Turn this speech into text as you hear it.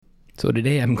So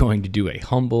today I'm going to do a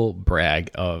humble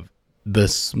brag of the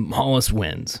smallest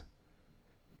wins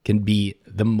can be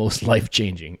the most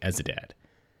life-changing as a dad.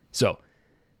 So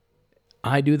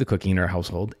I do the cooking in our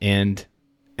household, and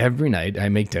every night I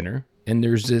make dinner, and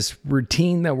there's this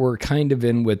routine that we're kind of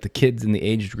in with the kids in the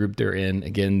age group they're in.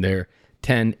 Again, they're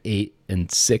 10, 8,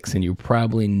 and 6, and you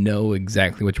probably know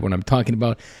exactly which one I'm talking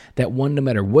about. That one, no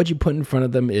matter what you put in front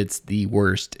of them, it's the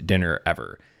worst dinner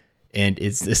ever. And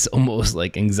it's this almost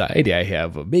like anxiety I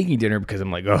have of making dinner because I'm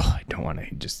like, oh, I don't want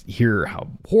to just hear how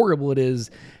horrible it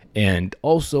is. And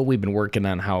also we've been working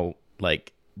on how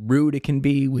like rude it can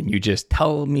be when you just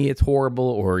tell me it's horrible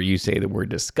or you say that we're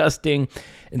disgusting.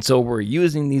 And so we're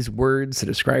using these words to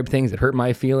describe things that hurt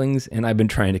my feelings. And I've been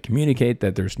trying to communicate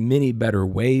that there's many better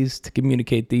ways to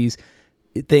communicate these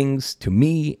things to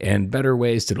me and better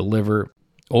ways to deliver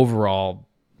overall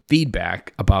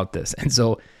feedback about this. And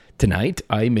so tonight,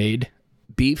 I made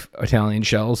beef Italian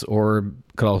shells, or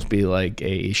could also be like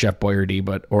a Chef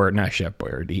Boyardee, or not Chef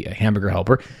Boyardee, a hamburger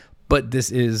helper. But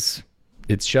it's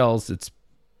shells, it's a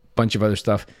bunch of other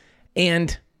stuff,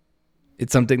 and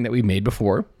it's something that we made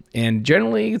before. And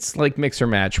generally, it's like mix or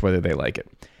match whether they like it.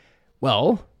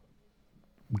 Well,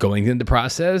 going into the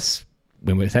process,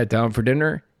 when we sat down for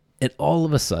dinner, and all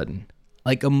of a sudden,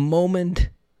 like a moment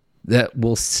that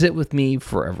will sit with me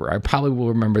forever. I probably will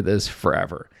remember this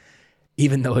forever.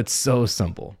 Even though it's so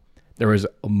simple. There was a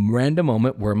random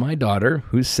moment where my daughter,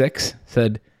 who's 6,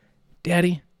 said,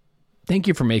 "Daddy, thank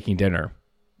you for making dinner,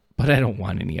 but I don't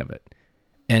want any of it."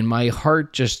 And my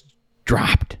heart just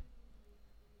dropped.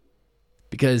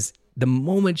 Because the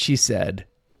moment she said,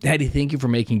 "Daddy, thank you for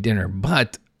making dinner,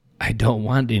 but I don't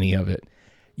want any of it,"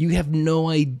 you have no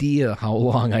idea how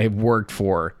long I've worked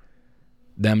for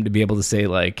them to be able to say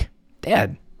like,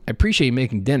 "Dad, I appreciate you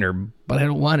making dinner, but I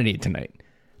don't want any tonight."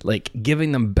 Like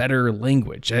giving them better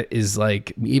language. That is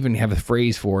like, we even have a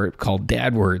phrase for it called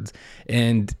dad words.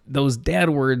 And those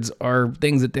dad words are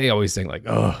things that they always think like,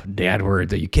 "Oh, dad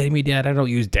words. Are you kidding me, Dad? I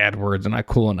don't use dad words. I'm not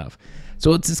cool enough."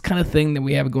 So it's this kind of thing that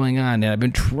we have going on. And I've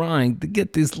been trying to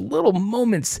get these little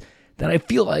moments that I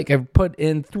feel like I've put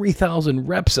in 3,000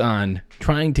 reps on,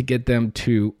 trying to get them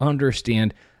to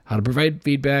understand how to provide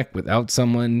feedback without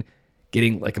someone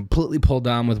getting like completely pulled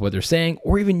down with what they're saying,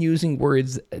 or even using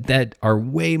words that are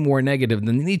way more negative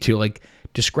than they need to, like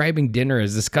describing dinner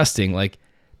as disgusting. Like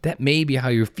that may be how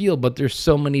you feel, but there's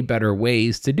so many better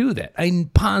ways to do that. I'm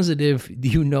positive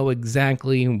you know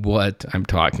exactly what I'm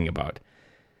talking about.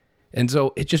 And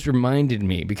so it just reminded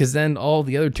me, because then all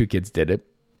the other 2 kids did it,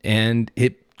 and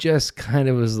it just kind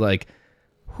of was like,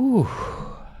 whew,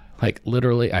 like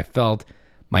literally I felt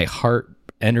my heart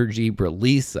energy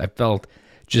release. I felt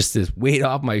just this weight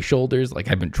off my shoulders, like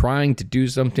I've been trying to do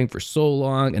something for so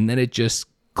long, and then it just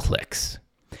clicks,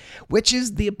 which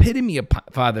is the epitome of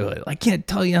fatherhood. I can't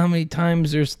tell you how many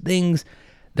times there's things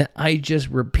that I just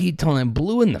repeat till I'm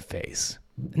blue in the face,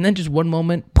 and then just one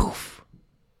moment, poof,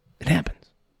 it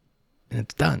happens, and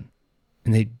it's done,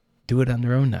 and they do it on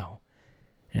their own now,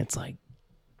 and it's like,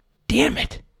 damn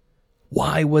it,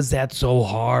 why was that so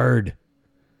hard?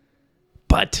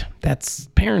 But that's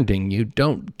parenting. You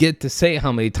don't get to say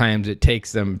how many times it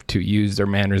takes them to use their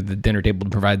manners at the dinner table to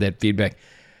provide that feedback.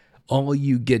 All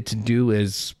you get to do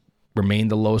is remain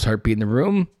the lowest heartbeat in the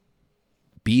room,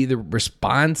 be the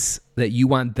response that you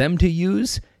want them to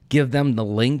use, give them the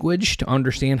language to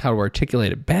understand how to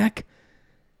articulate it back,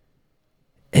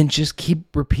 and just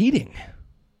keep repeating.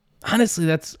 Honestly,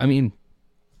 that's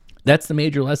the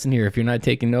major lesson here. If you're not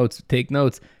taking notes, take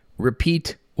notes.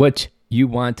 Repeat what you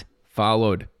want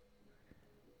followed.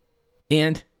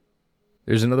 And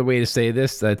there's another way to say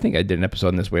this. I think I did an episode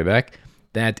on this way back,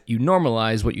 that you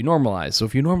normalize what you normalize. So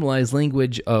if you normalize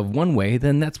language of one way,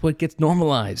 then that's what gets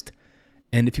normalized.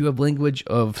 And if you have language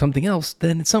of something else,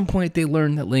 then at some point they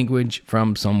learn that language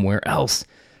from somewhere else.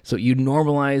 So you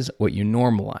normalize what you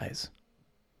normalize.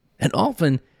 And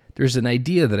often there's an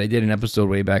idea that I did an episode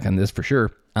way back on this for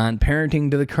sure, on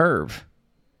parenting to the curve.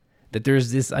 That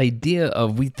there's this idea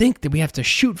of, we think that we have to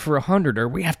shoot for 100, or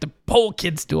we have to pull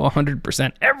kids to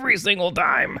 100% every single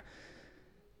time.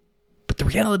 But the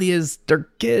reality is, they're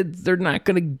kids. They're not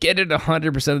going to get it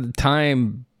 100% of the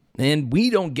time. And we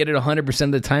don't get it 100%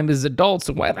 of the time as adults.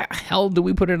 So why the hell do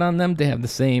we put it on them to have the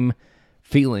same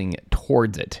feeling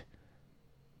towards it?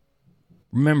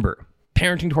 Remember,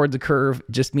 parenting towards the curve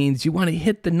just means you want to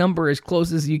hit the number as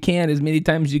close as you can, as many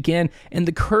times as you can, and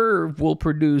the curve will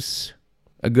produce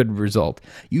a good result.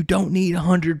 You don't need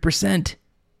 100%.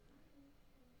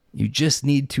 You just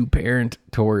need to parent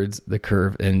towards the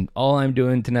curve. And all I'm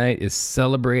doing tonight is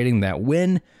celebrating that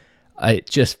win. It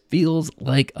just feels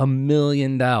like $1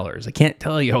 million. I can't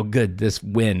tell you how good this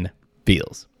win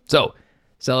feels. So,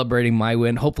 celebrating my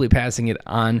win, hopefully passing it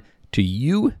on to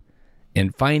you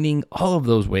and finding all of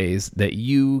those ways that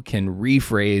you can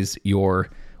rephrase your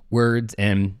words.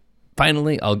 And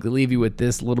finally, I'll leave you with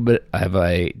this little bit of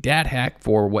a dad hack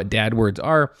for what dad words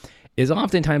are. Is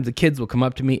oftentimes the kids will come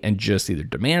up to me and just either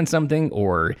demand something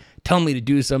or tell me to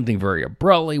do something very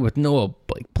abruptly with no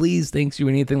like please, thanks you,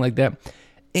 anything like that.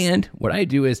 And what I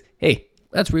do is, hey,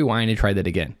 let's rewind and try that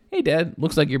again. Hey, Dad,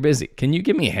 looks like you're busy. Can you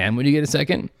give me a hand when you get a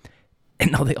second?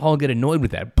 And now they all get annoyed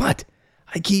with that. But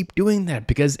I keep doing that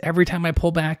because every time I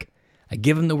pull back, I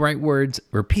give them the right words,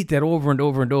 repeat that over and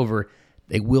over and over,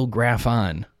 they will graph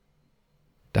on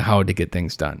to how to get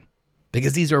things done.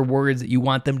 Because these are words that you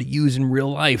want them to use in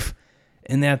real life.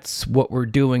 And that's what we're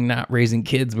doing, not raising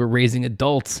kids, we're raising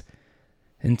adults.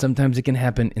 And sometimes it can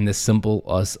happen in the simple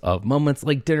us of moments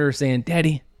like dinner saying,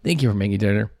 Daddy, thank you for making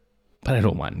dinner, but I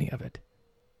don't want any of it.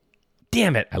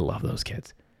 Damn it, I love those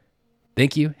kids.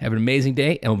 Thank you, have an amazing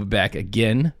day, and we'll be back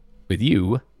again with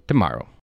you tomorrow.